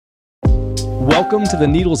Welcome to the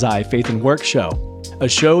Needle's Eye Faith and Work Show, a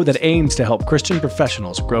show that aims to help Christian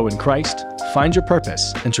professionals grow in Christ, find your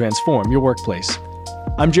purpose, and transform your workplace.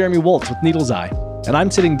 I'm Jeremy Woltz with Needle's Eye, and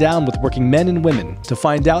I'm sitting down with working men and women to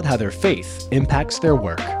find out how their faith impacts their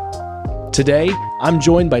work. Today, I'm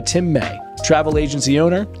joined by Tim May, travel agency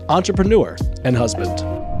owner, entrepreneur, and husband.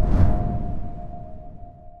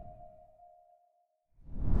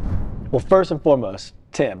 Well, first and foremost,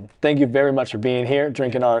 Tim, thank you very much for being here,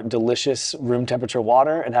 drinking our delicious room temperature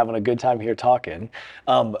water and having a good time here talking.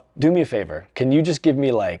 Do me a favor. Can you just give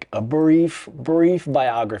me like a brief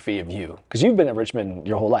biography of you? Because you've been at Richmond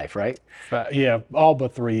your whole life, right? Yeah, all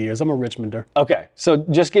but 3 years. I'm a Richmonder. Okay, so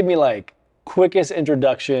just give me like quickest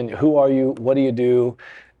introduction. Who are you? What do you do?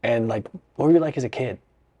 And like, what were you like as a kid?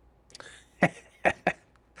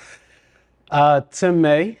 Tim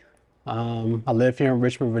May. I live here in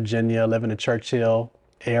Richmond, Virginia. I live in the Churchill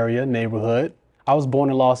area, neighborhood. I was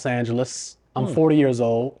born in Los Angeles. I'm 40 years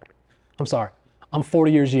old. I'm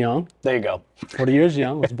 40 years young. There you go. 40 years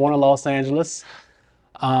young. I was born in Los Angeles.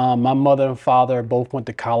 My mother and father both went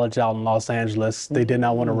to college out in Los Angeles. They did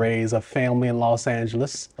not want to raise a family in Los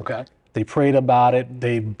Angeles. Okay. They prayed about it.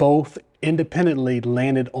 They both independently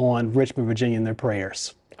landed on Richmond, Virginia in their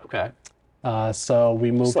prayers. Okay. So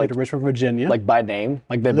we moved to Richmond, Virginia. Like by name?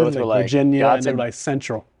 Like they both were like Virginia, God's and they were like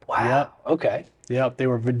Central. Wow. Yep. Okay. Yep. They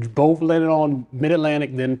were both landed on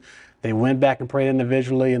Mid-Atlantic. Then they went back and prayed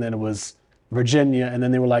individually, and then it was Virginia. And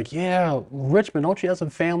then they were like, yeah, Richmond, don't you have some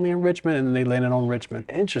family in Richmond? And then they landed on Richmond.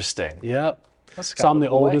 Interesting. Yep. So I'm the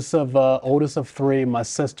oldest of three. My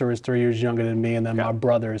sister is 3 years younger than me, and then my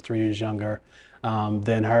brother is 3 years younger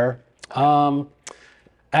than her.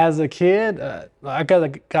 As a kid, I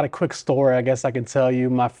got a quick story I guess I can tell you.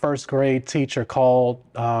 My first grade teacher called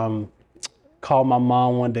my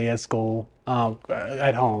mom one day at school,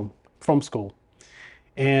 at home, from school.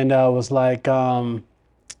 And was like,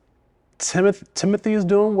 Timothy is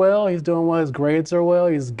doing well. He's doing well. His grades are well.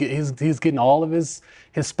 He's getting all of his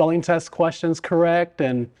spelling test questions correct,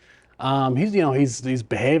 and he's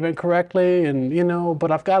behaving correctly, and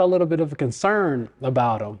but I've got a little bit of a concern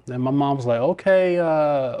about him. And my mom's like, okay,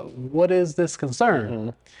 what is this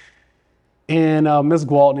concern? And Ms.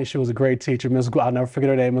 Gwaltney, she was a great teacher. I'll never forget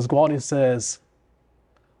her name. Ms. Gwaltney says,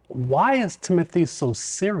 "Why is Timothy so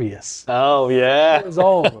serious?" Oh yeah. It was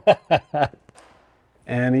over.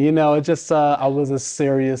 And it just I was a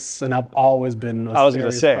serious, and I've always been a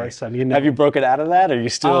serious person. Have you broken out of that, or are you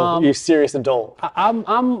still you serious adult? I'm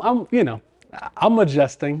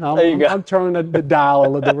adjusting. There you go. I'm turning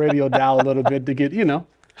the radio dial a little bit to get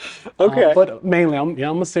Okay. But mainly,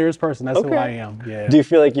 I'm a serious person. That's who I am. Yeah. Do you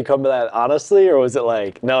feel like you come to that honestly, or was it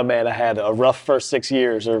like, no, man, I had a rough first 6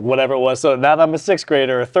 years or whatever it was, so now that I'm a sixth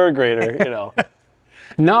grader or a third grader,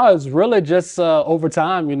 No, it's really just over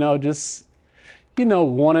time, just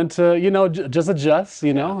wanting to, just adjust,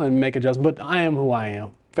 and make adjustments. But I am who I am.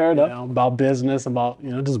 Fair enough. About business,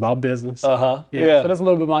 just about business. Yeah. So that's a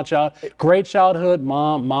little bit of my great childhood.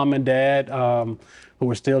 Mom and dad, who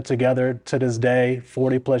are still together to this day.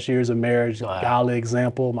 40 plus years of marriage. Wow. Godly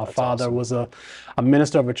example. My father was a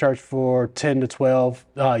minister of a church for 10 to 12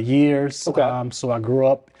 years. Okay. So I grew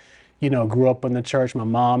up in the church. My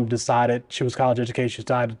mom decided, she was college education, she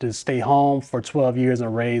decided to stay home for 12 years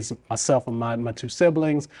and raise myself and my two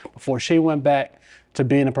siblings before she went back to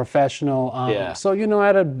being a professional. So, I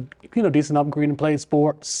had a, decent upbringing, played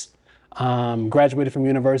sports, graduated from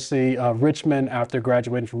University of Richmond after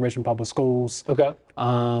graduating from Richmond Public Schools. Okay.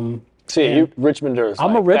 You Richmonders.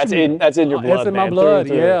 I'm a Richmond. That's in your blood, It's in man, my blood,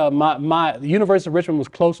 through and through. yeah. My University of Richmond was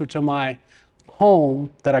closer to my home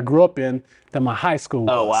that I grew up in than my high school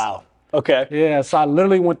was. Oh, wow. Okay. Yeah, so I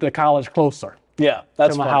literally went to college closer Yeah,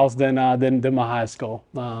 that's to my funny. house than my high school.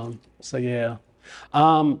 So yeah,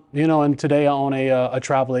 and today I own a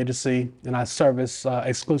travel agency, and I service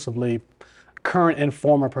exclusively current and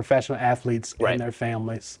former professional athletes and their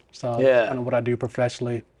families. So that's kind of what I do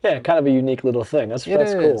professionally. Yeah, kind of a unique little thing. That's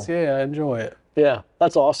cool. Yeah, I enjoy it. Yeah,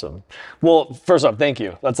 that's awesome. Well, first off, thank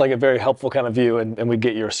you. That's like a very helpful kind of view, and we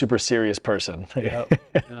get you're a super serious person. Yep.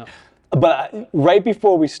 Yeah. But right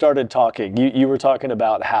before we started talking, you were talking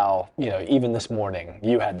about how, even this morning,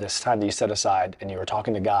 you had this time that you set aside and you were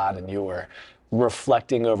talking to God and you were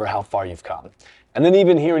reflecting over how far you've come. And then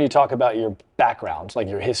even hearing you talk about your background, like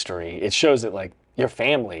your history, it shows that like your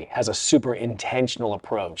family has a super intentional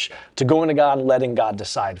approach to going to God and letting God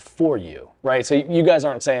decide for you, right? So you guys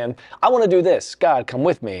aren't saying, I want to do this, God, come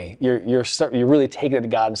with me. You're really taking it to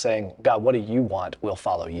God and saying, God, what do you want? We'll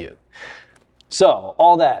follow you. So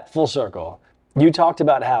all that full circle, you talked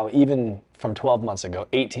about how even from 12 months ago,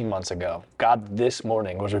 18 months ago, God this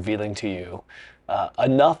morning was revealing to you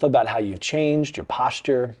enough about how you've changed your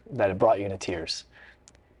posture that it brought you into tears.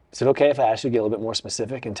 Is it okay if I ask you to get a little bit more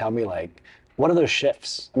specific and tell me, like, what are those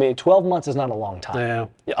shifts? I mean, 12 months is not a long time.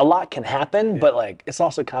 Yeah. A lot can happen, but like it's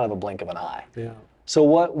also kind of a blink of an eye. Yeah. So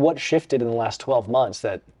what shifted in the last 12 months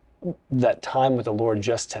that time with the Lord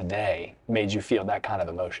just today made you feel that kind of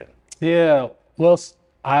emotion? Yeah. Well,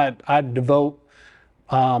 I devote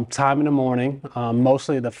time in the morning.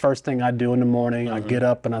 Mostly the first thing I do in the morning, I get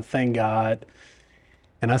up and I thank God.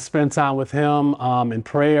 And I spend time with him in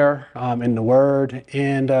prayer, in the word,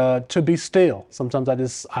 and to be still. Sometimes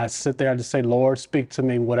I sit there, I just say, Lord, speak to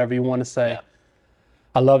me, whatever you want to say. Yeah.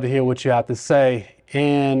 I love to hear what you have to say.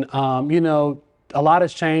 And, a lot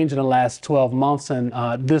has changed in the last 12 months. And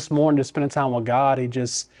this morning, just spending time with God,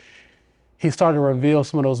 he started to reveal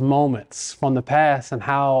some of those moments from the past and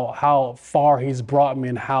how far he's brought me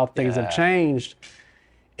and how things have changed.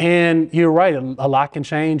 And you're right, a lot can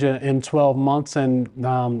change in 12 months. And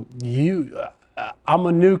I'm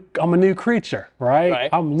a new creature, right?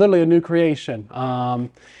 I'm literally a new creation.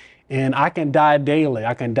 And I can die daily.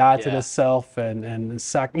 I can die to the self and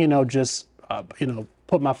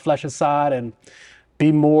put my flesh aside and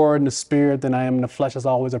be more in the spirit than I am in the flesh. Is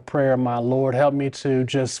always a prayer. My Lord, help me to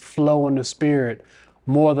just flow in the spirit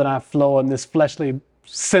more than I flow in this fleshly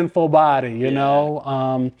sinful body, you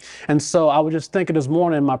know? And so I was just thinking this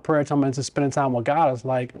morning in my prayer time and just spending time with God, I was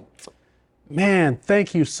like, man,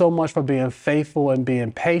 thank you so much for being faithful and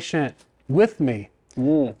being patient with me.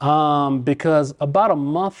 Because about a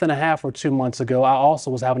month and a half or 2 months ago, I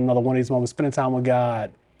also was having another one of these moments, spending time with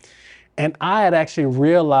God. And I had actually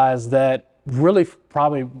realized that really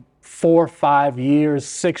probably 4, 5 years,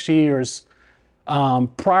 6 years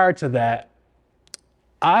prior to that,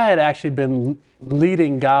 I had actually been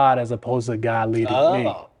leading God as opposed to God leading me.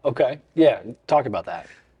 Oh, okay. Yeah, talk about that.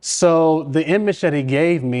 So the image that he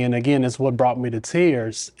gave me, and again, it's what brought me to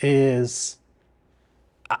tears, is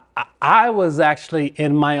I was actually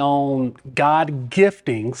in my own God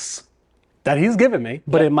giftings that he's given me,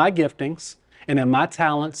 but in my giftings and in my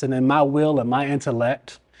talents and in my will and my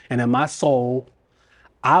intellect and in my soul,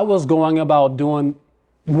 I was going about doing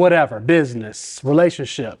whatever, business,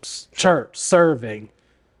 relationships, church, serving,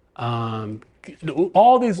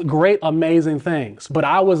 all these great, amazing things, but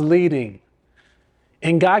I was leading.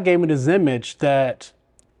 And God gave me this image that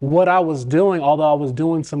what I was doing, although I was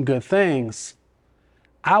doing some good things,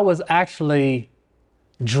 I was actually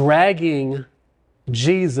dragging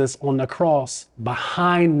Jesus on the cross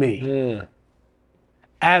behind me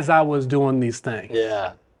as I was doing these things.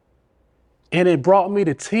 Yeah. And it brought me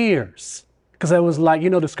to tears because it was like,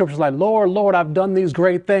 the scripture's like, Lord, I've done these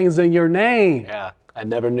great things in your name. Yeah. I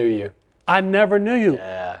never knew you. I never knew you.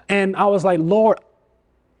 Yeah. And I was like, Lord,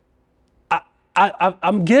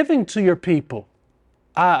 I'm giving to your people.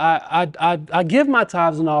 I give my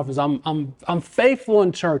tithes and offerings. I'm faithful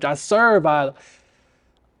in church. I serve. I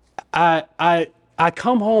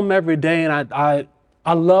come home every day and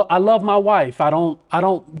I love my wife. I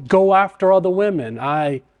don't go after other women.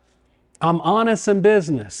 I'm honest in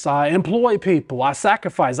business. I employ people. I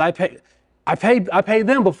sacrifice. I pay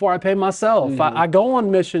them before I pay myself. I go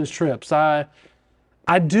on missions trips. I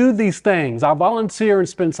do these things. I volunteer and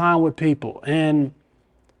spend time with people. And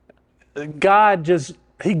God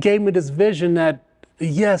he gave me this vision that,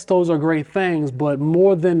 yes, those are great things, but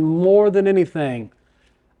more than anything,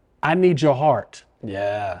 I need your heart.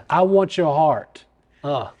 Yeah. I want your heart.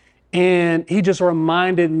 And he just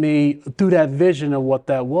reminded me through that vision of what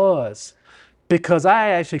that was. Because I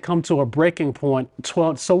actually come to a breaking point.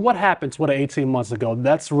 So what happened 12 to 18 months ago?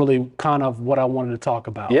 That's really kind of what I wanted to talk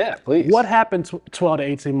about. Yeah, please. What happened 12 to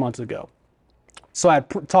 18 months ago? So I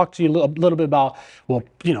talked to you a little bit about,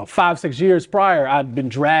 5, 6 years prior, I'd been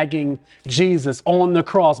dragging Jesus on the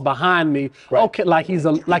cross behind me. Right. Okay, like he's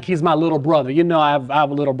my little brother. I have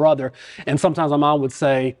a little brother, and sometimes my mom would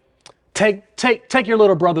say, take your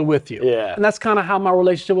little brother with you. Yeah. And that's kind of how my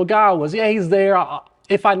relationship with God was. Yeah, he's there.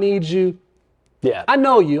 If I need you, Yeah. I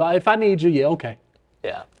know you. If I need you, yeah, okay.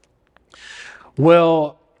 Yeah.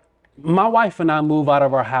 Well, my wife and I move out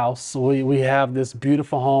of our house. We have this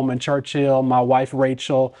beautiful home in Churchill. My wife,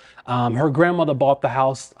 Rachel, her grandmother bought the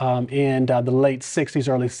house in the late 60s,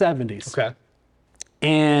 early 70s. Okay.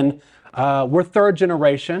 And we're third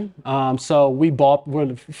generation. So we're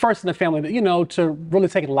the first in the family to really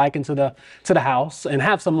take a liking to the house and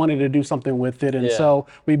have some money to do something with it. And so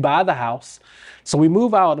we buy the house. So we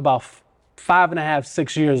move out about 5.5,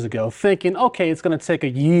 6 years ago, thinking, okay, it's going to take a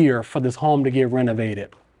year for this home to get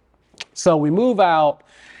renovated. So we move out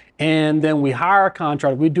and then we hire a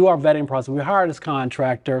contractor. We do our vetting process. We hire this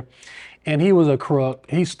contractor and he was a crook.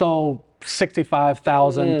 He stole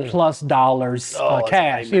 $65,000 plus dollars Oh, it's a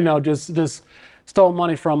cash, nightmare. you know, just stole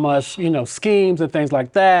money from us, you know, schemes and things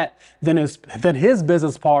like that. Then his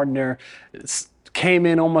business partner came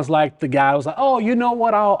in almost like the guy was like, oh, you know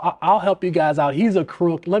what, I'll help you guys out. He's a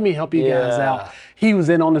crook. Let me help you guys Yeah. out. He was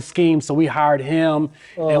in on the scheme, so we hired him.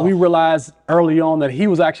 And we realized early on that he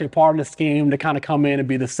was actually part of the scheme to kind of come in and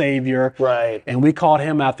be the savior. Right. And we caught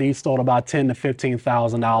him after he stole about $10,000 to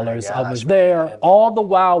 $15,000 of gosh, us there. All the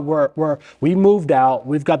while we moved out.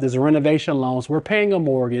 We've got this renovation loans. We're paying a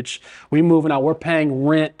mortgage. We moving out. We're paying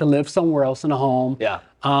rent to live somewhere else in a home. Yeah.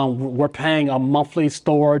 We're paying a monthly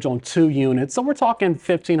storage on 2 units. So we're talking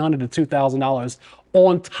 $1,500 to $2,000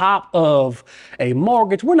 on top of a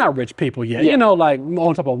mortgage. We're not rich people yet, you know, like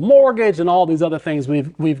on top of mortgage and all these other things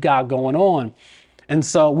we've got going on. And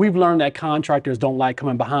so we've learned that contractors don't like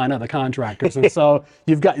coming behind other contractors. And so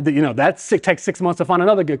you've got, you know, takes 6 months to find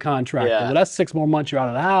another good contractor. Yeah. Well, that's 6 more months you're out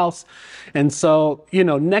of the house. And so, you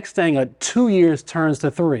know, next thing, 2 years turns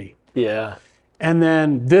to 3. Yeah. And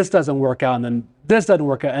then this doesn't work out, and then this doesn't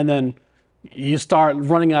work out, and then you start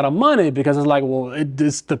running out of money because it's like, well,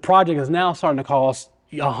 the project is now starting to cost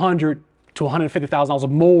 $100,000 to $150,000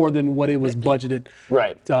 more than what it was budgeted,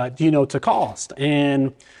 Right. you know, to cost.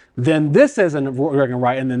 And then this isn't working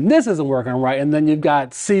right, and then this isn't working right, and then you've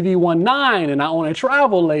got CV19, and I own a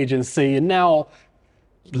travel agency, and now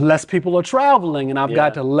less people are traveling, and I've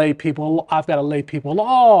got to lay people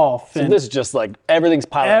off. So And this is just like everything's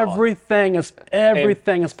piling on. everything is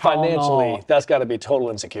piling Financially, on. that's got to be total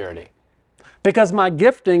insecurity. Because my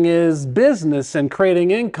gifting is business and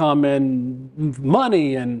creating income and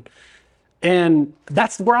money, and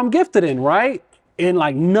that's where I'm gifted in, right? And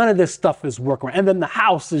like none of this stuff is working. And then the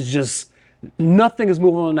house is just, nothing is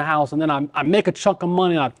moving in the house. And then I make a chunk of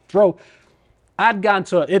money and I'd gotten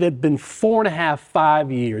to, it had been 4.5,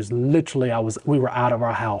 5 years, literally we were out of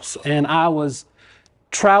our house. And I was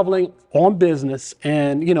traveling on business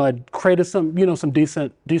and, you know, I'd created some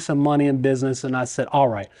decent money in business. And I said, all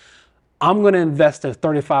right, I'm going to invest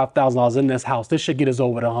 $35,000 in this house. This should get us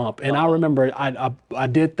over the hump. And I remember I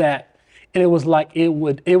did that, and it was like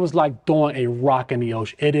throwing a rock in the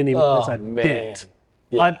ocean. It didn't even, it's a dent,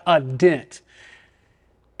 a dent.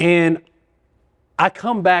 And I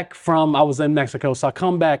come back I was in Mexico, so I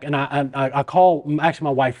come back and I call actually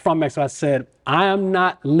my wife from Mexico. I said, I am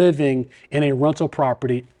not living in a rental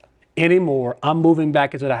property anymore. I'm moving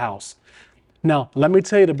back into the house. Now, let me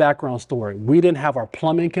tell you the background story. We didn't have our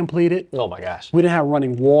plumbing completed. Oh my gosh. We didn't have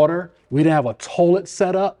running water. We didn't have a toilet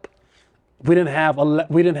set up. We didn't have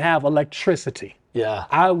electricity. Yeah.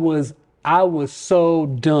 I was so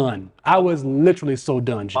done. I was literally so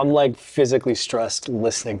done. I'm like physically stressed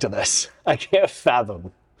listening to this. I can't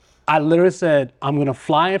fathom. I literally said, I'm gonna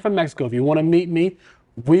fly in from Mexico. If you wanna meet me,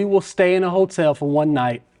 we will stay in a hotel for one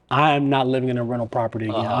night. I am not living in a rental property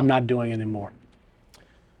again. I'm not doing it anymore.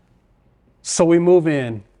 So we move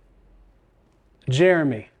in.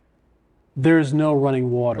 Jeremy, there's no running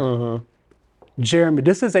water. Jeremy,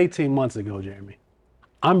 this is 18 months ago, Jeremy.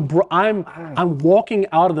 I'm walking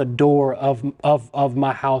out of the door of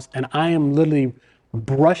my house, and I am literally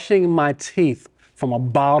brushing my teeth from a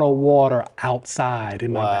bottle of water outside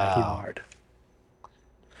in my backyard.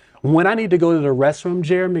 When I need to go to the restroom,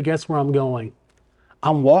 Jeremy, guess where I'm going?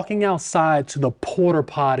 I'm walking outside to the porta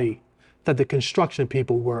potty that the construction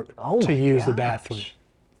people work to use the bathroom.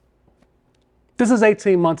 This is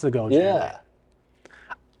 18 months ago, Jeremy. Yeah.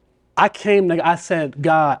 I said,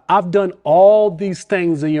 God, I've done all these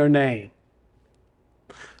things in your name.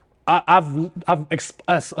 I've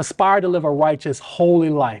aspired to live a righteous, holy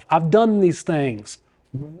life. I've done these things.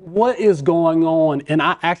 What is going on? And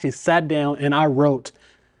I actually sat down and I wrote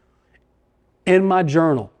in my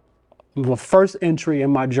journal, the first entry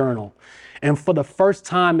in my journal. And for the first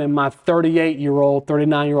time in my 38-year-old,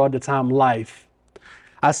 39-year-old at the time life,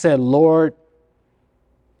 I said, Lord,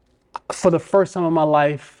 for the first time in my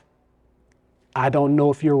life, I don't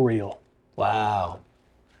know if you're real. Wow.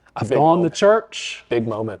 I've gone to church. Big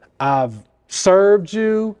moment. I've served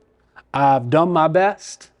you. I've done my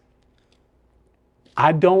best.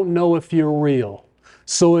 I don't know if you're real.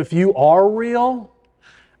 So if you are real,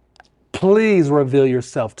 please reveal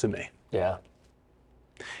yourself to me. Yeah.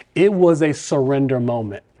 It was a surrender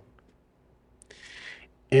moment.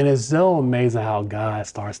 And it's so amazing how God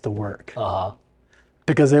starts to work.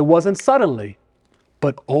 Because it wasn't suddenly,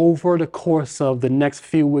 but over the course of the next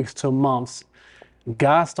few weeks to months,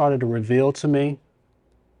 God started to reveal to me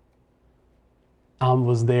I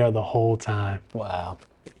was there the whole time. Wow.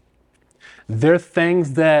 There are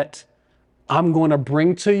things that I'm going to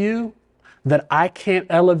bring to you that I can't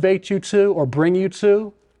elevate you to or bring you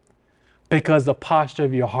to, because the posture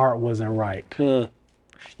of your heart wasn't right.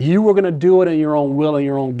 You were going to do it in your own will and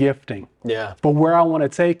your own gifting. Yeah. But where I want to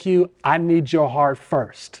take you, I need your heart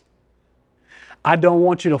first. I don't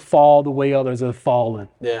want you to fall the way others have fallen.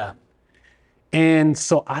 Yeah. And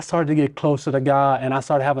so I started to get closer to God, and I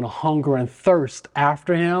started having a hunger and thirst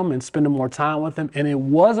after him and spending more time with him. And it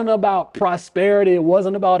wasn't about prosperity. It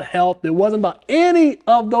wasn't about health. It wasn't about any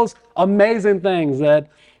of those amazing things that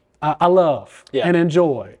I love and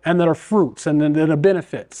enjoy and that are fruits and that are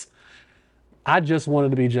benefits. I just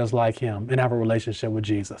wanted to be just like him and have a relationship with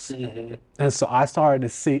Jesus. And so I started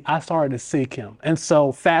to seek him. And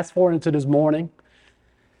so fast forward into this morning,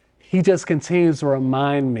 he just continues to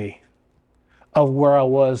remind me of where I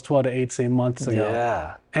was 12 to 18 months ago.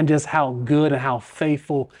 Yeah. And just how good and how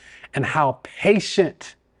faithful and how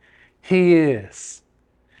patient he is.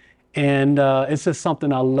 And it's just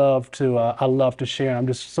something I love to share. I'm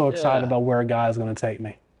just so excited about where God's going to take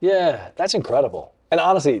me. Yeah, that's incredible. And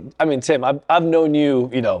honestly, I mean, Tim, I've known you,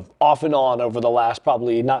 off and on over the last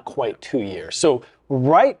probably not quite 2 years. So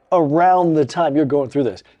right around the time you're going through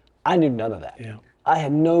this, I knew none of that. Yeah. I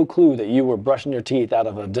had no clue that you were brushing your teeth out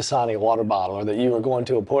of a Dasani water bottle or that you were going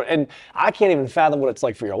to a port. And I can't even fathom what it's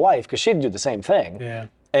like for your wife because she'd do the same thing. Yeah.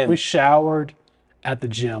 And we showered at the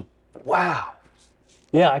gym. wow.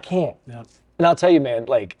 Yeah, I can't. Yeah. And I'll tell you, man,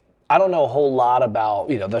 I don't know a whole lot about,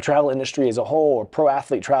 the travel industry as a whole or pro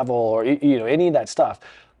athlete travel or, any of that stuff.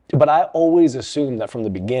 But I always assumed that from the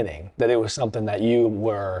beginning that it was something that you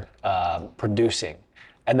were producing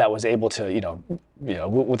and that was able to,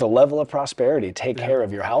 with a level of prosperity, take care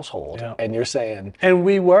of your household. Yeah. And you're saying. And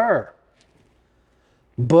we were.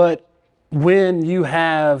 But when you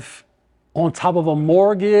have on top of a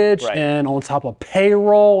mortgage and on top of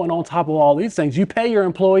payroll and on top of all these things, you pay your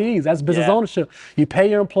employees. That's business ownership. You pay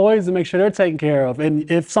your employees to make sure they're taken care of. And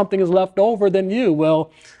if something is left over, then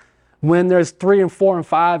when there's 3 and 4 and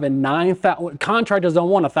 5 and 9,000, contractors don't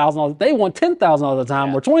want $1,000. They want $10,000 at a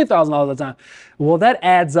time or $20,000 at a time. Well, that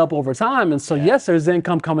adds up over time. And so yes, there's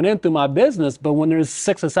income coming in through my business, but when there's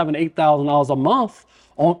 $6,000 or $7,000, $8,000 a month,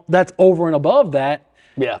 that's over and above that.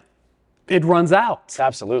 Yeah. It runs out.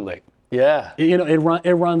 Absolutely. Yeah.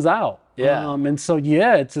 It runs out. Yeah. And so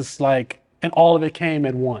it's just and all of it came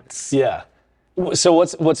at once. Yeah. So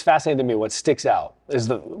what's fascinating to me, what sticks out is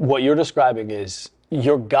what you're describing is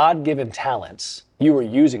your God-given talents. You were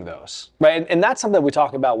using those, right? And that's something we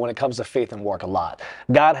talk about when it comes to faith and work a lot.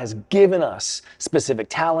 God has given us specific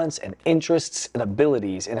talents and interests and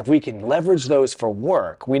abilities, and if we can leverage those for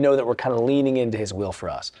work, we know that we're kind of leaning into his will for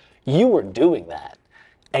us. You were doing that.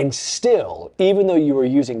 And still, even though you were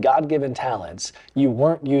using God-given talents, you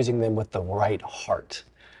weren't using them with the right heart.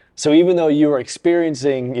 So even though you were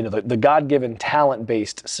experiencing, the God-given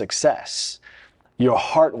talent-based success, your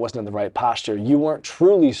heart wasn't in the right posture. You weren't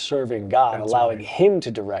truly serving God, allowing him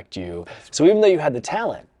to direct you. So even though you had the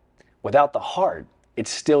talent, without the heart, it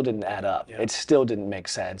still didn't add up. Yeah. It still didn't make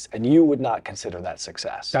sense. And you would not consider that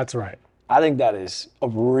success. That's right. I think that is a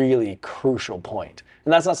really crucial point.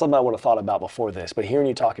 And that's not something I would have thought about before this, but hearing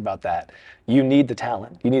you talk about that, you need the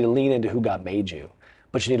talent. You need to lean into who God made you,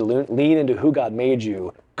 but you need to lean into who God made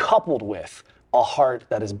you coupled with a heart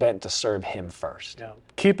that is bent to serve him first. Yeah.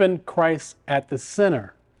 Keeping Christ at the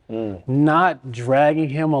center, not dragging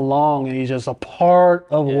him along and he's just a part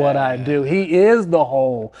of what I do. He is the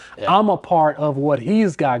whole. Yeah. I'm a part of what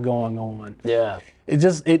he's got going on. Yeah. He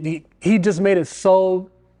just made it so,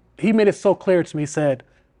 he made it so clear to me. He said,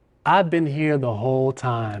 I've been here the whole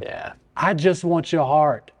time. Yeah. I just want your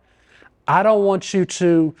heart. I don't want you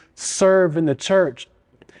to serve in the church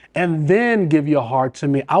and then give your heart to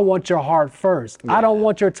me. I want your heart first. Yeah. I don't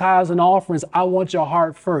want your tithes and offerings. I want your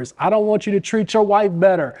heart first. I don't want you to treat your wife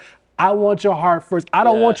better. I want your heart first. I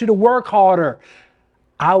don't want you to work harder.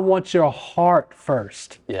 I want your heart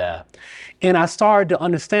first. Yeah. And I started to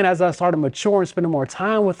understand as I started maturing, spending more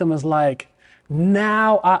time with him, is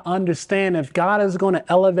now I understand if God is going to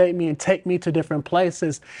elevate me and take me to different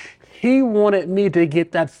places, he wanted me to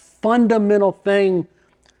get that fundamental thing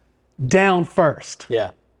down first.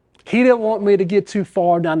 Yeah. He didn't want me to get too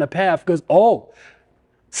far down the path because,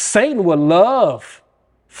 Satan would love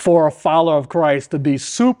for a follower of Christ to be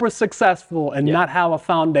super successful and not have a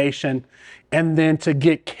foundation, and then to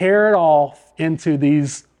get carried off into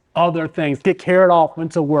these other things, get carried off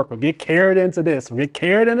into work, or get carried into this, or get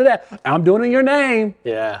carried into that. I'm doing it in your name.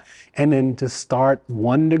 Yeah. And then to start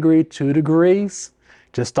 1 degree, 2 degrees,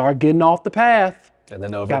 just start getting off the path. And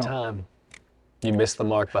then over time, you miss the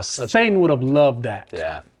mark by such. Satan would have loved that.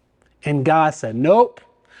 Yeah. And God said, nope,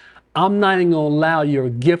 I'm not even going to allow your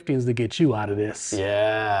giftings to get you out of this.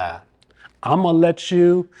 Yeah. I'm going to let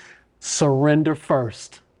you surrender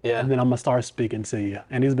first. Yeah. and then I'm gonna start speaking to you.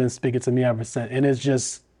 And he's been speaking to me ever since. And it's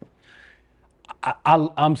just,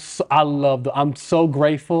 I'm so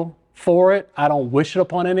grateful for it. I don't wish it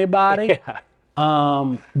upon anybody. Yeah.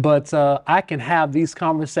 But I can have these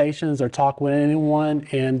conversations or talk with anyone,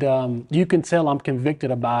 and you can tell I'm convicted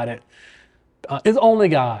about it. It's only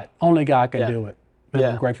God can do it. And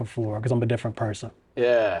I'm grateful for it because I'm a different person.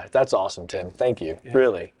 Yeah, that's awesome, Tim. Thank you.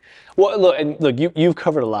 Really. Well, look, you've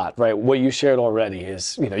covered a lot, right? What you shared already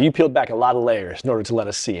is, you peeled back a lot of layers in order to let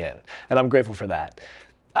us see in, and I'm grateful for that.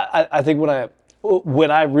 I think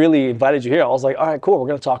when I really invited you here, I was like, all right, cool. We're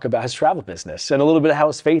going to talk about his travel business and a little bit of how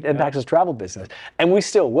his faith impacts his travel business, and we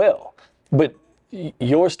still will. But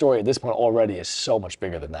your story at this point already is so much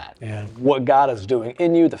bigger than that. Yeah. What God is doing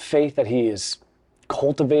in you, the faith that He is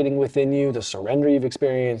cultivating within you, the surrender you've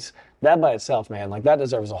experienced, that by itself, man, like that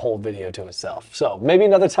deserves a whole video to itself. So maybe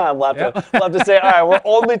another time we'll have to say, all right, we're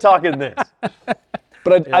only talking this.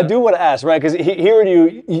 But I do want to ask, right? Because hearing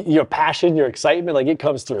you, your passion, your excitement, like it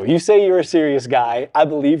comes through. You say you're a serious guy. I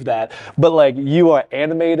believe that. But like you are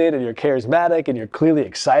animated and you're charismatic and you're clearly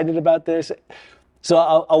excited about this. So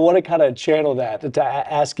I want to kind of channel that to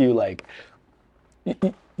ask you, like,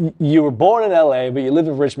 you were born in LA, but you lived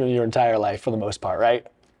in Richmond your entire life for the most part, right?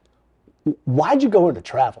 Why'd you go into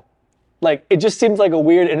travel? Like, it just seems like a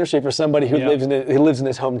weird industry for somebody who lives in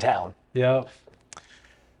his hometown. Yeah.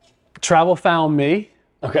 Travel found me.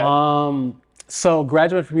 Okay. So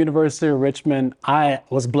graduated from University of Richmond. I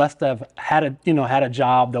was blessed to have had a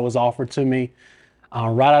job that was offered to me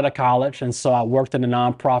right out of college. And so I worked in the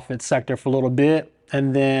nonprofit sector for a little bit.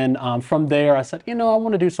 And then from there, I said, I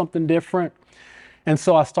want to do something different. And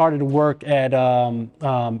so I started to work at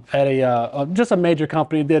just a major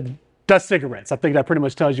company that does cigarettes. I think that pretty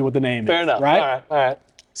much tells you what the name Fair is. enough. Right? All right.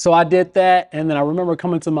 So I did that. And then I remember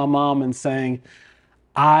coming to my mom and saying,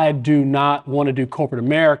 I do not want to do corporate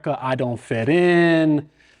America. I don't fit in.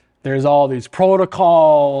 There's all these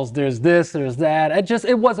protocols. There's this, there's that.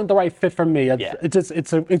 It wasn't the right fit for me.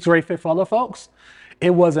 It's a great fit for other folks. It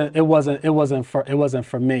wasn't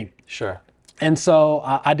for me. Sure. And so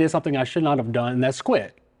I did something I should not have done, and that's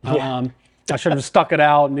quit. I should have stuck it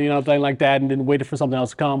out and thing like that, and then waited for something else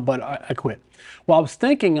to come. But I quit. Well, I was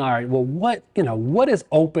thinking, all right, well, what is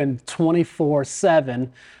open 24/7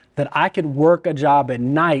 that I could work a job at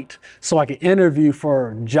night so I could interview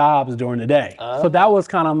for jobs during the day. So that was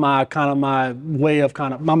kind of my way of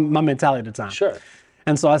my mentality at the time. Sure.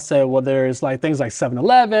 And so I said, well, there's like things like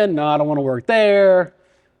 7-Eleven. No, I don't want to work there.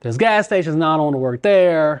 There's gas stations. No, I don't want to work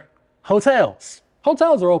there. Hotels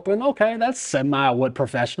are open. Okay, that's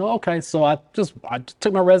professional. Okay, so I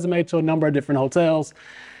took my resume to a number of different hotels,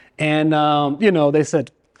 and they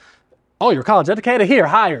said, oh, you're college educated? Here,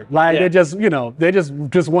 hired. Like they just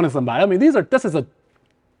wanted somebody. I mean, this is a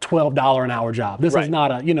 $12 an hour job. This is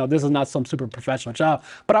not some super professional job.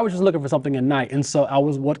 But I was just looking for something at night, and so I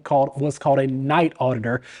was what's called a night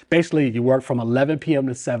auditor. Basically, you work from 11 p.m.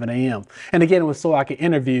 to 7 a.m. And again, it was so I could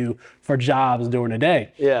interview for jobs during the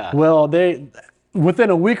day. Yeah. Well, within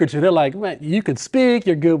a week or two, they're like, man, you can speak,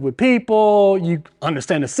 you're good with people, you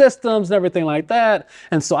understand the systems and everything like that.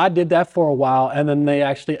 And so I did that for a while, and then they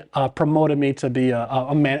actually promoted me to be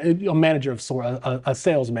a manager of sort, a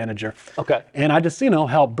sales manager. Okay. And I just,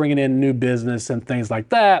 helped bringing in new business and things like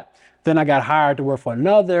that. Then I got hired to work for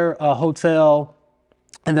another hotel.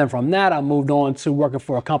 And then from that, I moved on to working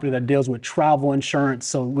for a company that deals with travel insurance.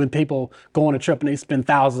 So when people go on a trip and they spend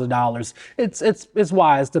thousands of dollars, it's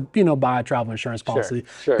wise to buy a travel insurance policy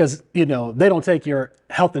because they don't take your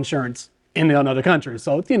health insurance in another country.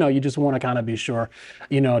 So you just want to kind of be sure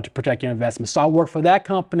to protect your investments. So I worked for that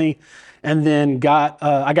company, and then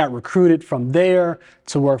I got recruited from there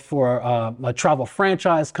to work for a travel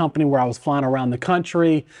franchise company where I was flying around the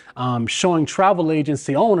country, showing travel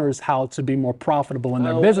agency owners how to be more profitable in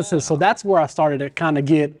their businesses. Wow. So that's where I started to kind of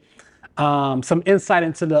get some insight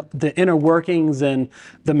into the inner workings and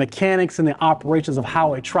the mechanics and the operations of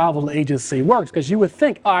how a travel agency works. Because you would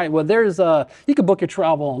think, all right, well, you can book your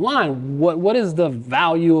travel online. What is the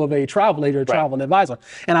value of a travel agent or travel advisor?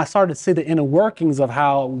 And I started to see the inner workings of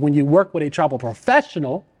how when you work with a travel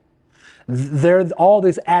professional, there's all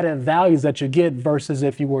these added values that you get versus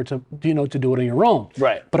if you were to do it on your own.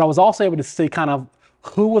 Right. But I was also able to see kind of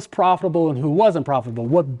who was profitable and who wasn't profitable,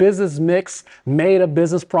 what business mix made a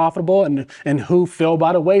business profitable and who fell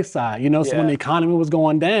by the wayside. So when the economy was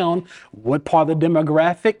going down, what part of the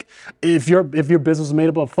demographic, if your business was made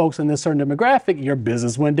up of folks in this certain demographic, your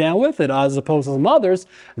business went down with it, as opposed to some others,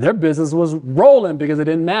 their business was rolling because it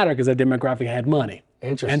didn't matter because their demographic had money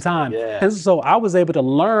and time. Yeah. And so I was able to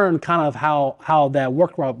learn kind of how that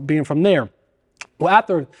worked out being from there. Well,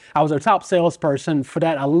 after I was their top salesperson for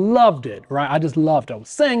that, I loved it, right? I just loved it. I was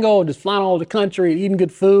single, just flying all over the country, eating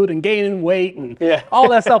good food and gaining weight and all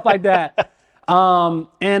that stuff like that.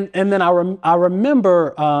 And then I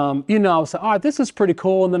remember, I was like, all right, this is pretty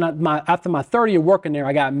cool. And then after my third year working there,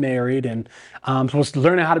 I got married and was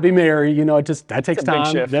learning how to be married. That takes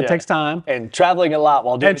time. Shift, that takes time. And traveling a lot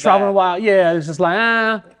while doing And traveling a while, it's just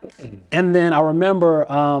like, And then I remember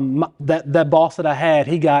that boss that I had,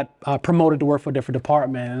 he got promoted to work for a different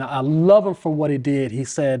department. And I love him for what he did. He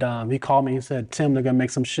said, he called me, he said, Tim, they're going to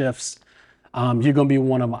make some shifts. You're going to be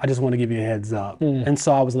one of them. I just want to give you a heads up. And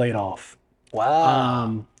so I was laid off.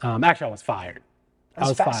 Wow. Actually, I was fired. That's I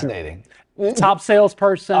was fascinating. Fired. Top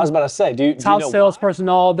salesperson. I was about to say, do you top know salesperson,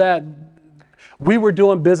 all that. We were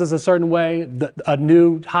doing business a certain way. A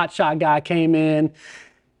new hotshot guy came in.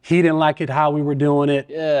 He didn't like it how we were doing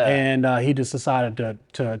it, and he just decided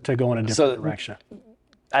to go in a different direction.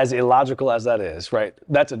 As illogical as that is, right?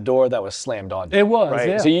 That's a door that was slammed on you. It was, right?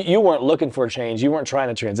 yeah. So you weren't looking for a change. You weren't trying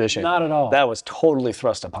to transition. Not at all. That was totally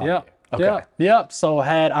thrust upon you. Okay. Yep. So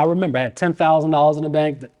I remember I had $10,000 in the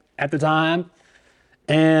bank at the time.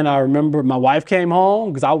 And I remember my wife came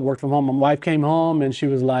home because I worked from home. My wife came home and she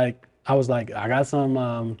was like, I got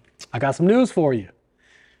some news for you.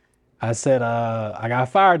 I said, I got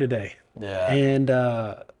fired today. Yeah.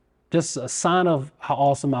 And just a sign of how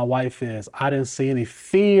awesome my wife is. I didn't see any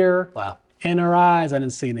fear in her eyes. I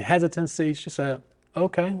didn't see any hesitancy. She said,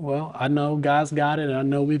 okay, well, I know God's got it and I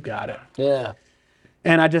know we've got it. Yeah.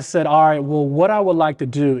 And I just said, all right, well, what I would like to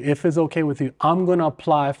do, if it's okay with you, I'm going to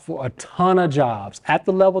apply for a ton of jobs at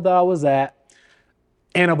the level that I was at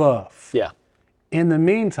and above. Yeah. In the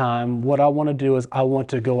meantime, what I want to do is I want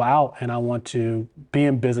to go out and I want to be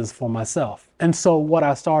in business for myself. And so what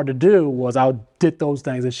I started to do was I did those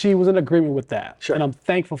things and she was in agreement with that. Sure. And I'm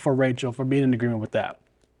thankful for Rachel for being in agreement with that.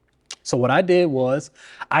 So what I did was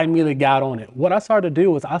I immediately got on it. What I started to do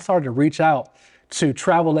was I started to reach out to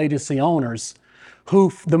travel agency owners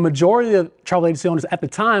who the majority of travel agency owners at the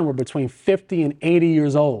time were between 50 and 80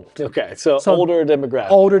 years old. Okay, so older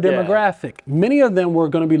demographic. Older demographic. Many of them were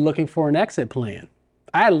going to be looking for an exit plan.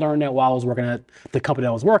 I had learned that while I was working at the company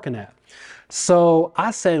I was working at. So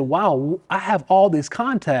I said, wow, I have all these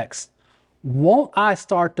contacts. Won't I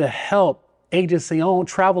start to help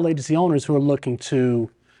travel agency owners who are looking to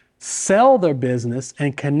sell their business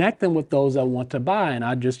and connect them with those that want to buy, and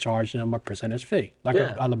I just charge them a percentage fee, like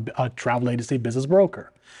a travel agency business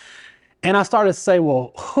broker. And I started to say,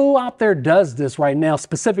 well, who out there does this right now,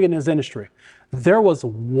 specific in this industry? There was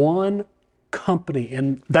one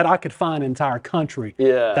company that I could find in the entire country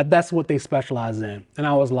that's what they specialize in. And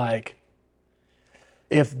I was like,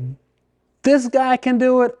 if this guy can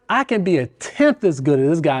do it, I can be a tenth as good as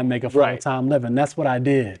this guy and make a full-time living. That's what I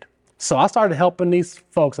did. So I started helping these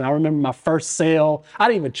folks, and I remember my first sale, I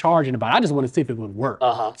didn't even charge anybody. I just wanted to see if it would work.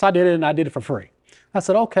 So I did it, and I did it for free. I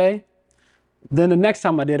said, okay. Then the next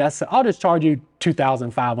time I did, I said, I'll just charge you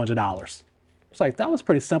 $2,500. It's like, that was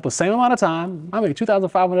pretty simple. Same amount of time. I mean,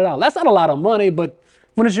 $2,500. That's not a lot of money, but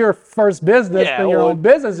when it's your first business, and your own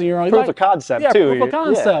business, and your own proof of concept too. Proof of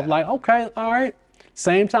concept. Like, okay, all right.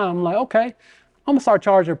 Same time, I'm like, okay, I'm gonna start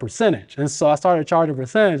charging a percentage. And so I started charging a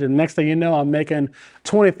percentage, and next thing you know, I'm making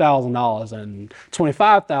 $20,000 and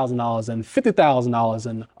 $25,000 and $50,000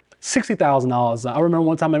 and $60,000. I remember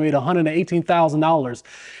one time I made $118,000.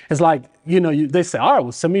 It's like, they say, all right,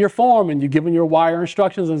 well, send me your form, and you give them your wire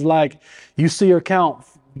instructions. It's like, you see your account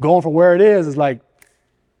going from where it is. It's like,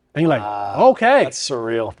 and you're like, okay. That's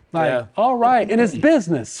surreal. Like, all right. And it's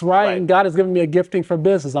business, right? And God has given me a gifting for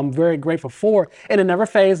business. I'm very grateful for it. And it never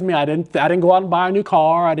fazed me. I didn't go out and buy a new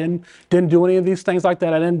car. I didn't do any of these things like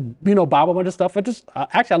that. I didn't, buy a bunch of stuff. I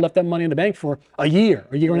left that money in the bank for a year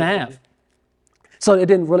and a half. So it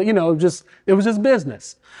didn't really, it was just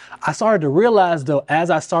business. I started to realize, though, as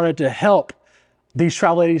I started to help these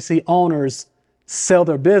travel agency owners sell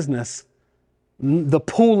their business, the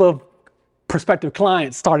pool of prospective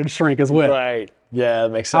clients started to shrink as well. Right. Yeah, that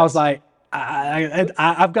makes sense. I was like,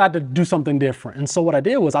 I've got to do something different. And so what I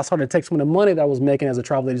did was I started to take some of the money that I was making as a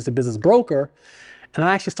travel agency business broker, and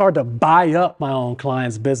I actually started to buy up my own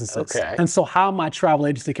clients' businesses. Okay. And so how my travel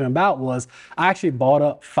agency came about was I actually bought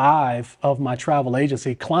up 5 of my travel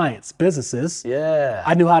agency clients' businesses. Yeah.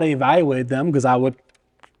 I knew how to evaluate them because I would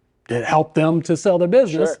it helped them to sell their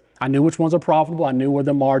business. Sure. I knew which ones are profitable. I knew where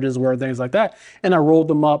the margins were, things like that. And I rolled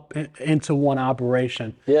them up into one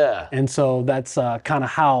operation. Yeah. And so that's kind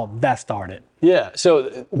of how that started. Yeah.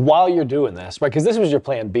 So while you're doing this, right, because this was your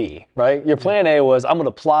plan B, right? Your plan A was, I'm going to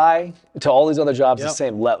apply to all these other jobs at the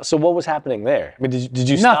same level. So what was happening there? I mean, did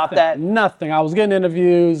you stop that? Nothing. I was getting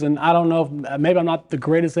interviews, and I don't know if maybe I'm not the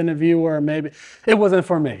greatest interviewer. Maybe it wasn't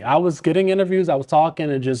for me. I was getting interviews. I was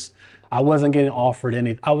talking, and just I wasn't getting offered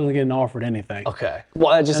anything. Okay.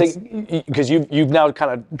 Well, I just think because you've now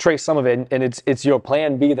kind of traced some of it, and it's your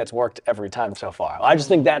plan B that's worked every time so far. I just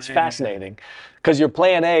think that's fascinating, because your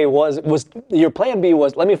plan A was your plan B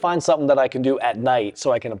was, let me find something that I can do at night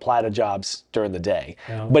so I can apply to jobs during the day.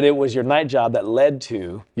 Yeah. But it was your night job that led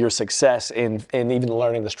to your success in even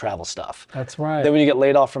learning this travel stuff. That's right. Then when you get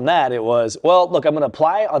laid off from that, it was, well, look, I'm going to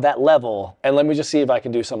apply on that level, and let me just see if I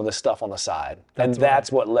can do some of this stuff on the side.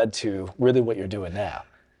 That's what led to really what you're doing now.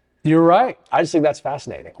 You're right. I just think that's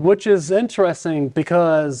fascinating. Which is interesting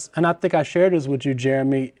because, and I think I shared this with you,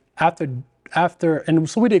 Jeremy, and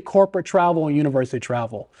so we did corporate travel and university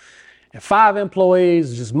travel. And 5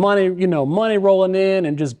 employees, just money rolling in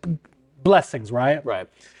and just blessings, right? Right.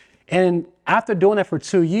 And after doing that for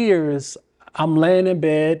 2 years, I'm laying in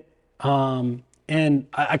bed, and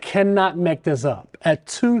I cannot make this up. At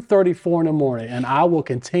 2:34 in the morning, and I will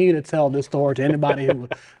continue to tell this story to anybody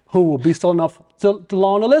who will be still enough to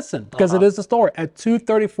long to listen, because it is a story. At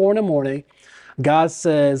 2:34 in the morning, God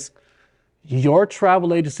says, your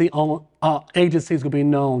travel agency is going to be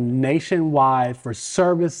known nationwide for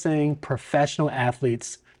servicing professional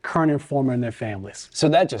athletes, current and former, and their families. So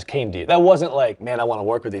that just came to you. That wasn't like, man, I want to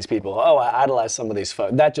work with these people. Oh, I idolize some of these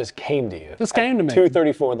folks. That just came to you. Just came to me.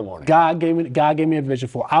 2:34 in the morning. God gave me a vision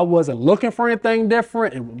for it. I wasn't looking for anything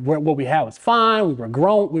different. What we had was fine. We were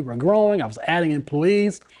growing. I was adding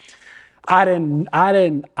employees. I didn't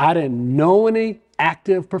know any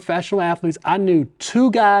active professional athletes. I knew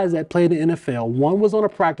 2 guys that played in the NFL. One was on a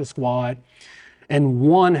practice squad, and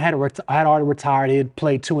one had already retired. He had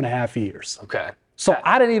played 2.5 years. Okay. So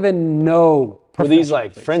I didn't even know. Were these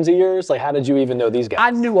like friends of yours? Like, how did you even know these guys?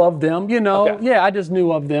 I knew of them, Okay. Yeah, I just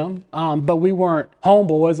knew of them. But we weren't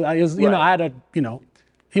homeboys. I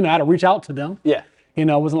had to reach out to them. Yeah. It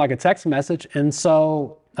wasn't like a text message. And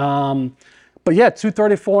so, but yeah,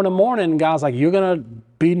 2:34 in the morning, guys, like, you're gonna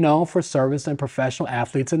be known for servicing professional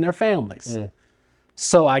athletes and their families.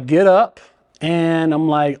 So I get up and I'm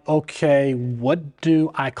like, okay, what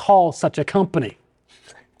do I call such a company?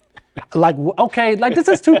 Like, okay, like, this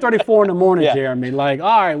is 2:34 in the morning, Yeah. Jeremy. Like,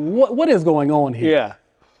 all right, what is going on here? Yeah.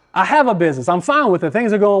 I have a business. I'm fine with it.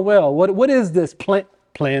 Things are going well. What is this plan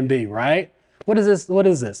B, right? What is this?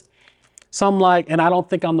 So I'm like, and I don't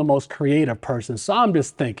think I'm the most creative person. So I'm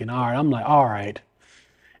just thinking, all right.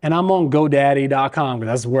 And I'm on GoDaddy.com,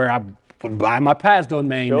 because that's where I would buy my past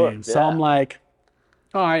domain name. So I'm like,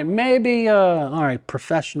 all right, maybe,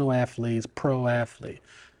 professional athletes, pro athlete,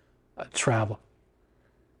 travel.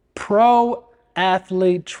 Pro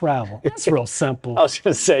athlete travel. That's real simple. I was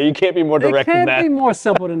going to say, you can't be more direct than It that. can't be more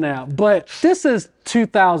simple than that. But this is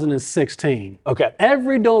 2016. Okay.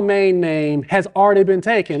 Every domain name has already been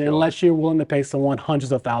taken, unless you're willing to pay someone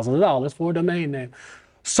hundreds of thousands of dollars for a domain name.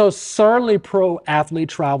 So certainly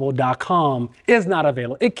proathletetravel.com is not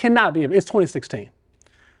available. It cannot be. It's 2016.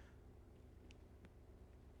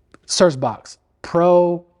 Search box,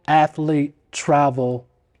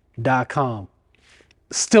 proathletetravel.com.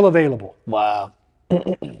 Still available. Wow.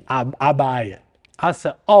 I buy it. I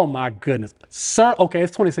said, oh my goodness. Okay,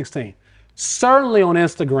 it's 2016. Certainly on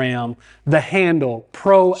Instagram, the handle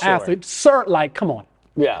pro athlete, come on.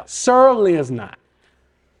 Yeah. Certainly is not.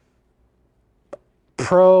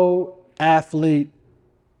 Pro athlete,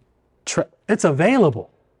 it's available.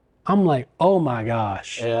 I'm like, oh my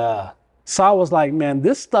gosh. Yeah. So I was like, man,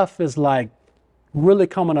 this stuff is like really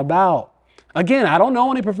coming about. Again, I don't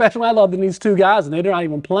know any professional athletes other than these 2 guys, and they're not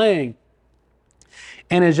even playing.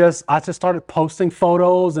 And I just started posting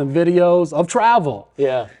photos and videos of travel.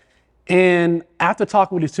 Yeah. And after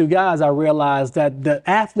talking with these 2 guys, I realized that the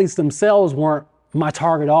athletes themselves weren't my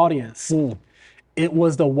target audience. It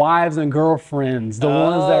was the wives and girlfriends, the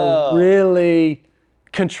ones that really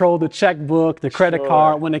control the checkbook, the credit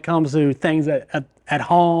card when it comes to things at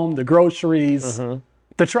home, the groceries,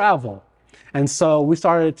 the travel. And so we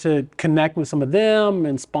started to connect with some of them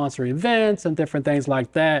and sponsor events and different things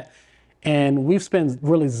like that. And we've spent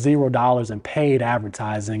really $0 in paid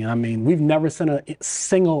advertising. I mean, we've never sent a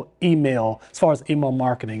single email as far as email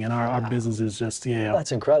marketing, and our business is just,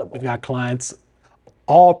 That's incredible. We've got clients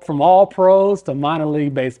from all pros to minor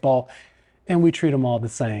league baseball, and we treat them all the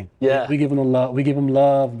same. Yeah. We give them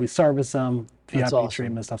love. We service them VIP awesome.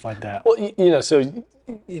 treatment, stuff like that. Well, so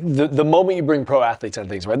the moment you bring pro athletes and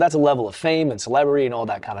things, right, that's a level of fame and celebrity and all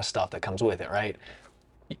that kind of stuff that comes with it, right?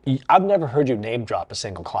 I've never heard you name drop a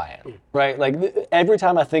single client, right? Like every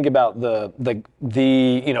time I think about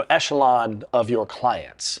the echelon of your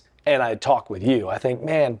clients and I talk with you, I think,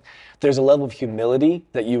 man, there's a level of humility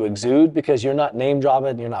that you exude because you're not name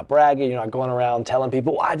dropping, you're not bragging, you're not going around telling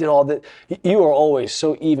people, I did all that. You are always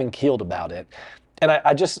so even keeled about it. And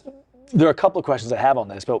there are a couple of questions I have on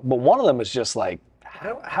this, but one of them is just like,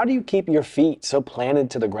 how do you keep your feet so planted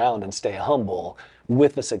to the ground and stay humble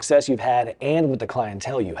with the success you've had and with the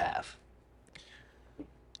clientele you have?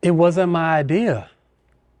 It wasn't my idea.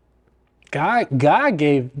 God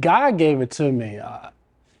gave it to me.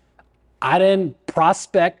 I didn't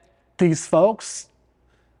prospect these folks.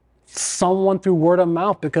 Someone through word of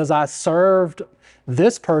mouth because I served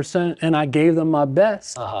this person and I gave them my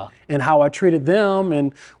best and how I treated them.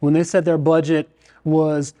 And when they said their budget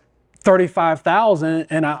was $35,000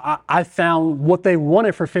 and I found what they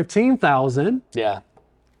wanted for $15,000. Yeah.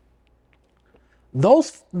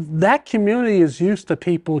 That community is used to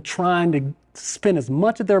people trying to spend as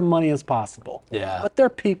much of their money as possible. Yeah. But they're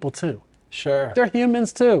people too. Sure. They're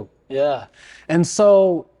humans too. Yeah. And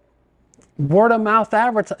so word of mouth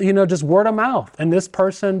just word of mouth. And this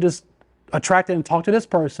person just attracted and talked to this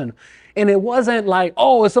person. And it wasn't like,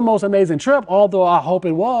 oh, it's the most amazing trip, although I hope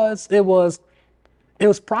it was. It was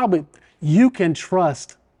probably, you can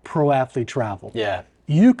trust Pro Athlete Travel. Yeah.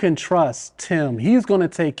 You can trust Tim. He's going to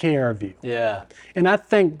take care of you. Yeah. And I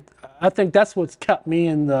think that's what's kept me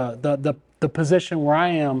in the position where I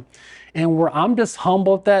am and where I'm just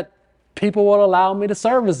humbled that people would allow me to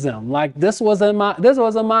service them. Like I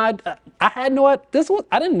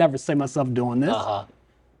didn't never see myself doing this.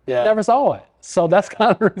 Yeah. Never saw it. So that's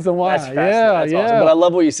kind of the reason why. That's fascinating. That's awesome. But I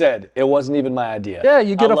love what you said. It wasn't even my idea. Yeah,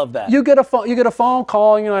 I love that. You get a phone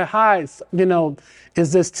call, hi,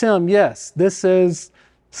 is this Tim? Yes, this is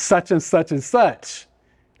such and such and such.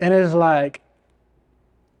 And it's like,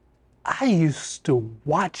 I used to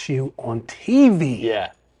watch you on TV.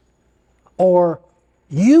 Yeah. Or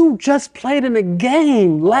you just played in a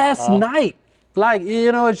game last night. Like,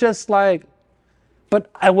 it's just like, but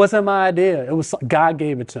it wasn't my idea. It was God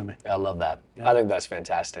gave it to me. I love that. I think that's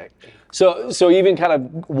fantastic. So even kind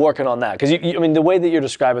of working on that, because the way that you're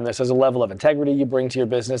describing this, there's a level of integrity you bring to your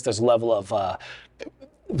business. There's a level of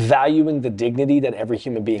valuing the dignity that every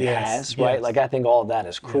human being has, right? Yes. Like I think all of that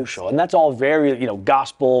is crucial, and that's all very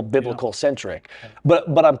gospel, biblical centric.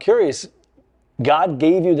 But I'm curious. God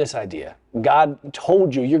gave you this idea. God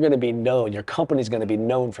told you you're going to be known. Your company's going to be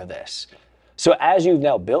known for this. So as you've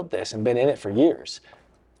now built this and been in it for years,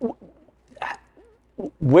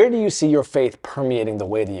 where do you see your faith permeating the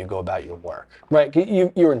way that you go about your work, right?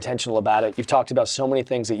 You're intentional about it. You've talked about so many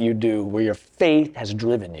things that you do where your faith has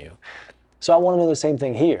driven you. So I want to know the same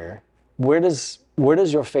thing here. Where does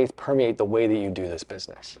your faith permeate the way that you do this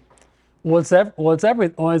business? It's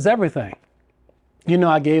everything.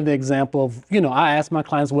 I gave the example of, I ask my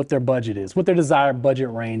clients what their budget is, what their desired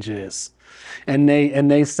budget range is. And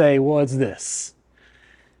they say, well, it's this.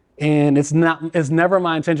 And it's never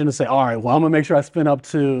my intention to say, all right, well, I'm gonna make sure I spend up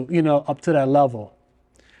to that level.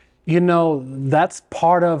 That's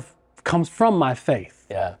comes from my faith.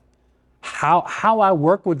 Yeah. How I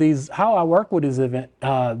work with these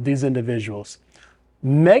individuals.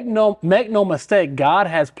 Make no mistake, God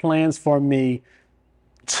has plans for me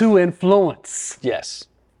to influence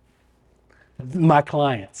my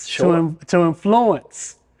clients, Sure. to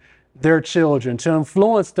influence their children, to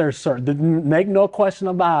influence their make no question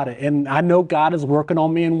about it. And I know God is working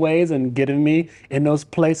on me in ways and getting me in those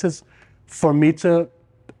places for me to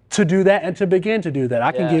do that and to begin to do that.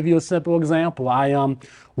 I can give you a simple example.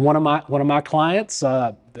 One of my clients,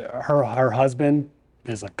 her husband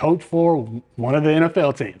is a coach for one of the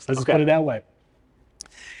NFL teams. Let's just put it that way.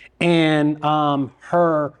 And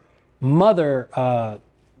her mother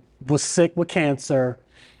was sick with cancer,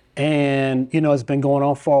 and it's been going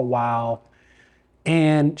on for a while.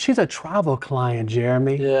 And she's a travel client,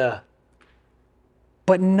 Jeremy. Yeah.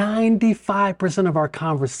 But 95% of our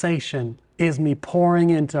conversation is me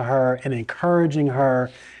pouring into her and encouraging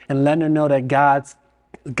her and letting her know that God's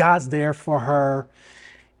there for her.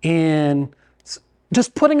 And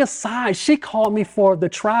just putting aside, she called me for the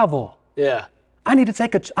travel. Yeah. I need to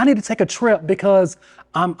take a trip because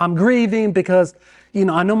I'm grieving because,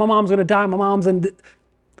 I know my mom's gonna die. My mom's in.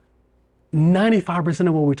 95%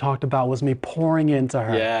 of what we talked about was me pouring into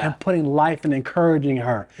her and putting life and encouraging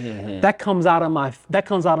her. Mm-hmm. That comes out of my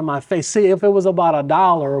face. See, if it was about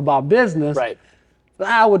 $1 or about business, right,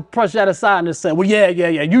 I would push that aside and just say, well, yeah,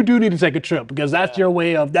 you do need to take a trip because that's your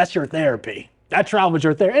way of, that's your therapy. that travel is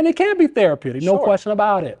your therapy. And it can be therapeutic, no Sure. question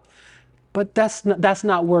about it. But that's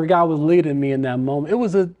not where God was leading me in that moment.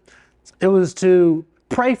 It was to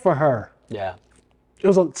pray for her. Yeah. It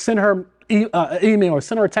was send her email or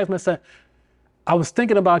send her a text message. I was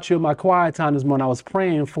thinking about you in my quiet time this morning. I was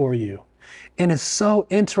praying for you. And it's so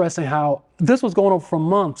interesting how this was going on for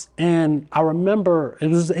months. And I remember it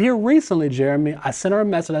was here recently, Jeremy. I sent her a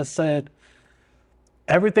message that said,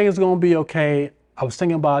 everything is going to be okay. I was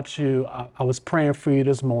thinking about you. I was praying for you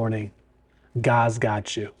this morning. God's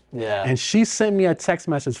got you. Yeah. And she sent me a text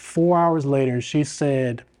message 4 hours later. And she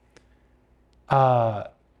said,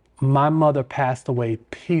 my mother passed away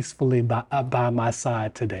peacefully by my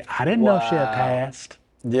side today. I didn't know she had Wow. passed.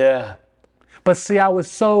 Yeah. But see, I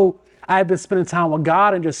had been spending time with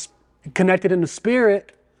God and just connected in the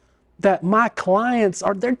spirit that my clients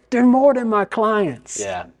they're more than my clients.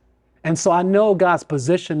 Yeah. And so I know God's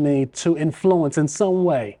positioned me to influence in some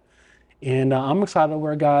way. And I'm excited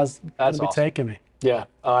where God's going That's to be awesome. taking me. Yeah.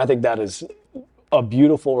 I think that is a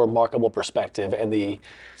beautiful, remarkable perspective. And the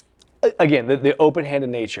open-handed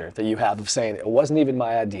nature that you have of saying, it wasn't even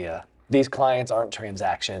my idea. These clients aren't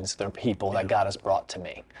transactions. They're people that God has brought to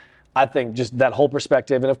me. I think just that whole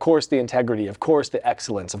perspective, and of course the integrity, of course the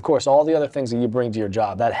excellence, of course all the other things that you bring to your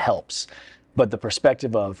job, that helps. But the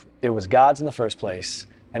perspective of it was God's in the first place,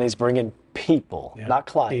 and He's bringing people, not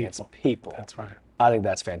clients, people. That's right. I think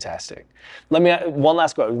that's fantastic. Let me one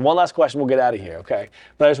last question. We'll get out of here, okay?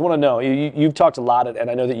 But I just want to know, you've talked a lot, and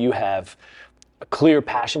I know that you have a clear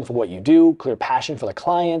passion for what you do, clear passion for the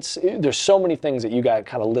clients. There's so many things that you got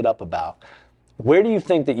kind of lit up about. Where do you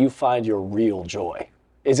think that you find your real joy?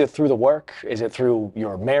 Is it through the work? Is it through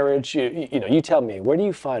your marriage? You tell me, where do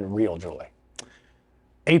you find real joy?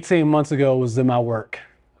 18 months ago, it was in my work.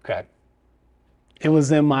 Okay. It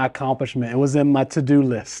was in my accomplishment. It was in my to-do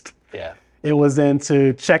list. Yeah. It was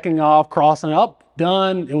into checking off, crossing up,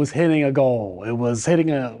 done. It was hitting a goal. It was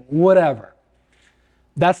hitting a whatever.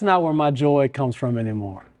 That's not where my joy comes from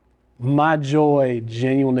anymore. My joy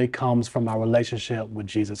genuinely comes from my relationship with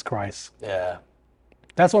Jesus Christ. Yeah.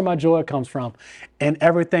 That's where my joy comes from. And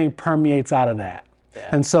everything permeates out of that. Yeah.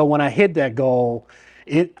 And so when I hit that goal,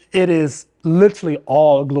 it is literally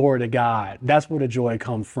all glory to God. That's where the joy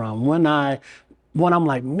comes from. When I'm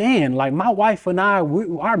like, man, like my wife and I,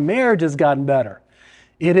 our marriage has gotten better.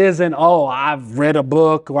 It isn't, I've read a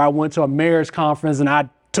book or I went to a marriage conference and I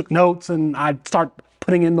took notes and I start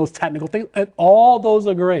putting in those technical things. And all those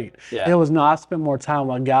are great. Yeah. It was, no, I spent more time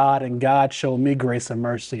with God, and God showed me grace and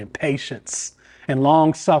mercy and patience and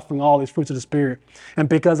long suffering, all these fruits of the Spirit. And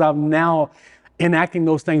because I'm now enacting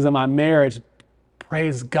those things in my marriage,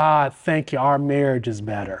 praise God, thank you, our marriage is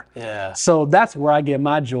better. Yeah. So that's where I get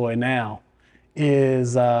my joy now,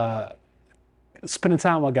 is spending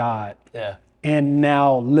time with God. Yeah. And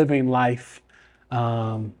now living life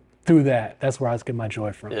through that. That's where I get my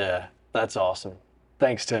joy from. Yeah. That's awesome.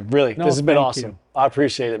 Thanks, Tim. Really, No, this has been thank awesome. you. I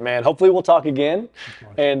appreciate it, man. Hopefully we'll talk again.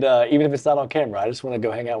 And even if it's not on camera, I just want to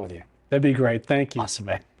go hang out with you. That'd be great. Thank you. Awesome,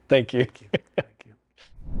 man. Thank you. Thank you.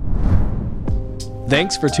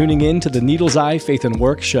 Thanks for tuning in to the Needle's Eye Faith and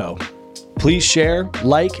Work show. Please share,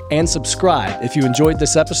 like, and subscribe if you enjoyed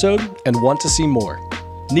this episode and want to see more.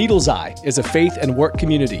 Needle's Eye is a faith and work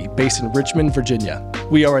community based in Richmond, Virginia.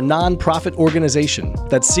 We are a non-profit organization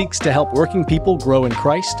that seeks to help working people grow in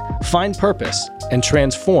Christ, find purpose, and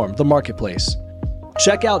transform the marketplace.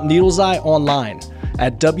 Check out Needle's Eye online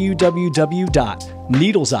at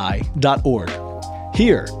www.needleseye.org.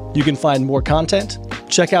 Here, you can find more content,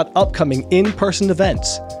 check out upcoming in-person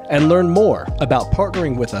events, and learn more about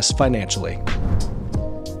partnering with us financially.